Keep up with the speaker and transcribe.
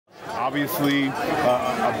Obviously,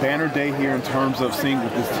 a banner day here in terms of seeing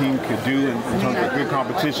what this team could do in terms of good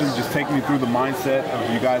competition. Just take me through the mindset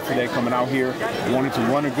of you guys today coming out here, wanting to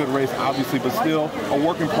run a good race, obviously, but still a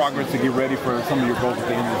work in progress to get ready for some of your goals at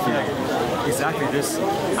the end of the season. Exactly.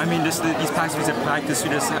 These past weeks of practice, we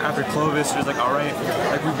just after Clovis, we was like, all right,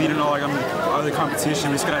 like we've beaten all other competition.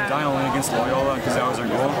 We just gotta dial in against Loyola because that was our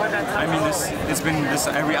goal. I mean, it's been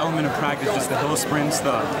every element of practice, just the hill sprints,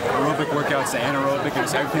 the aerobic workouts, the anaerobic, and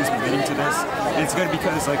just everything's been leading to this. And it's good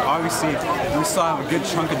because, like, obviously, we still have a good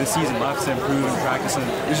chunk of the season left to improve and practice, and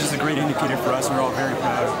it's just a great indicator for us. We're all very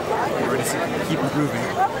proud. We're ready to keep improving.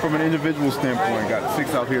 From an individual standpoint, got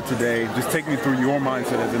 6 out here today. Just take me through your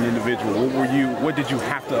mindset as an individual. What did you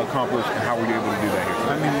have to accomplish, and how were you able to do that here?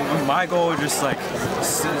 I mean, my goal was just like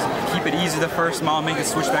keep it easy the first mile, make the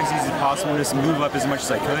switchbacks as easy as possible, and just move up as much as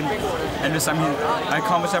I could. And just, I mean, I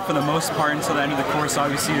accomplished that for the most part until the end of the course.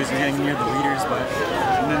 Obviously, just getting near the leaders, but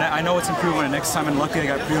I know it's improvement next time, and luckily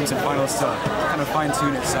I got prelims and finals to kind of fine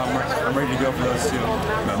tune it. So I'm ready to go for those too.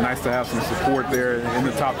 Nice to have some support there in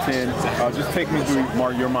the top 10. Just take me through,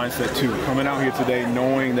 Mark, your mindset too. Coming out here today,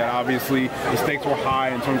 knowing that obviously the stakes were high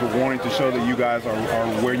in terms of wanting to show that you guys are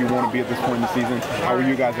where you want to be at this point in the season. How were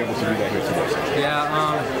you guys able to do that here today?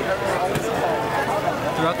 Yeah,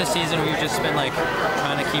 throughout the season we've just been like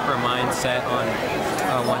trying to keep our mind set on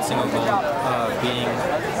one single goal, being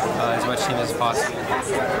as much team as possible.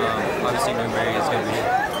 Obviously Newberry is going to be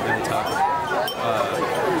really tough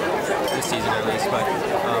this season at least, but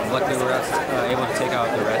luckily we're able to take out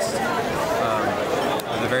the rest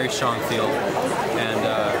of a very strong field. And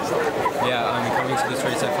yeah, I mean, coming to this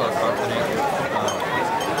race I felt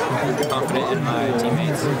confident in my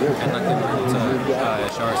teammates, and luckily we were able to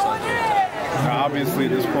show ourselves here today. Obviously,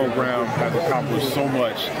 this program has accomplished so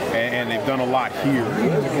much, and they've done a lot here.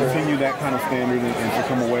 To continue that kind of standard and to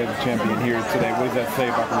come away as a champion here today, what does that say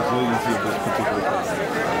about the resiliency of this particular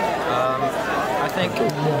program? I think,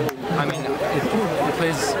 I mean,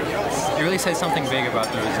 it really says something big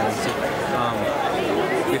about the resiliency.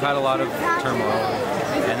 We've had a lot of turmoil,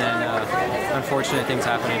 and then unfortunate things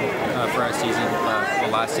happening for our season,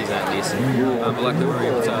 well, last season at least. But luckily we were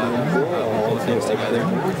able to pull things together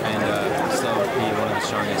and still be one of the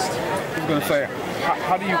strongest. I was going to say,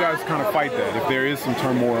 how do you guys kind of fight that? If there is some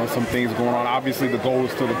turmoil and some things going on, obviously the goal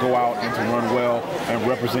is still to go out and to run well and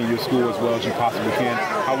represent your school as well as you possibly can.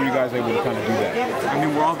 How were you guys able to kind of do that? I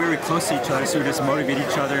mean, we're all very close to each other, so we just motivate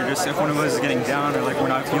each other. Just if one of us is getting down or like we're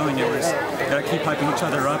not feeling it, we just gotta keep hyping each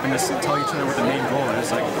other up and just tell each other what the main goal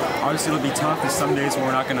is. Like, obviously it'll be tough. There's some days where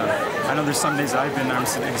we're not gonna. I know there's some days I've been I'm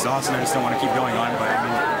exhausted and I just don't want to keep going on. But I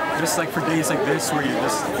mean, just like for days like this where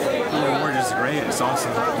we're just great. It's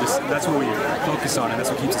awesome. That's what we focus on, and that's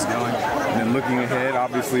what keeps us going. And then looking ahead,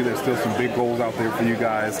 obviously there's still some big goals out there for you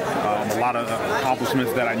guys. A lot of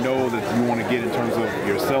accomplishments that I know that you want to get in terms of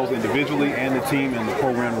yourselves individually and the team and the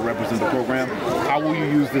program to represent the program. How will you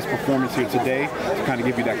use this performance here today to kind of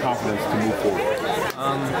give you that confidence to move forward?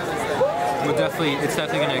 It's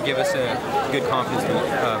definitely going to give us a good confidence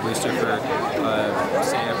booster for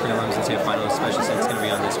say a prelims and say a final, especially since it's going to be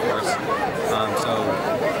on this course. So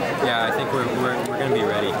yeah, I think we're going to be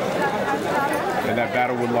ready. And that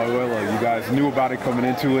battle with Loyola, you guys knew about it coming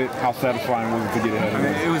into it. How satisfying was it to get ahead of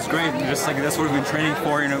it? It was great. Just like that's what we've been training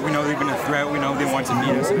for. You know, we know they've been a threat. We know they want to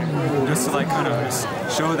beat us. Just to like kind of just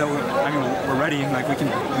show that we're ready. Like we can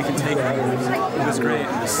take it. It was great.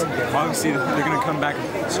 Just, obviously they're going to come back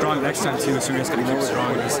strong next time too. So we just got to keep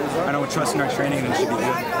strong. I know we're trusting our training and it should be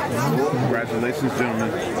good. Congratulations,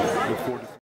 gentlemen. Look forward to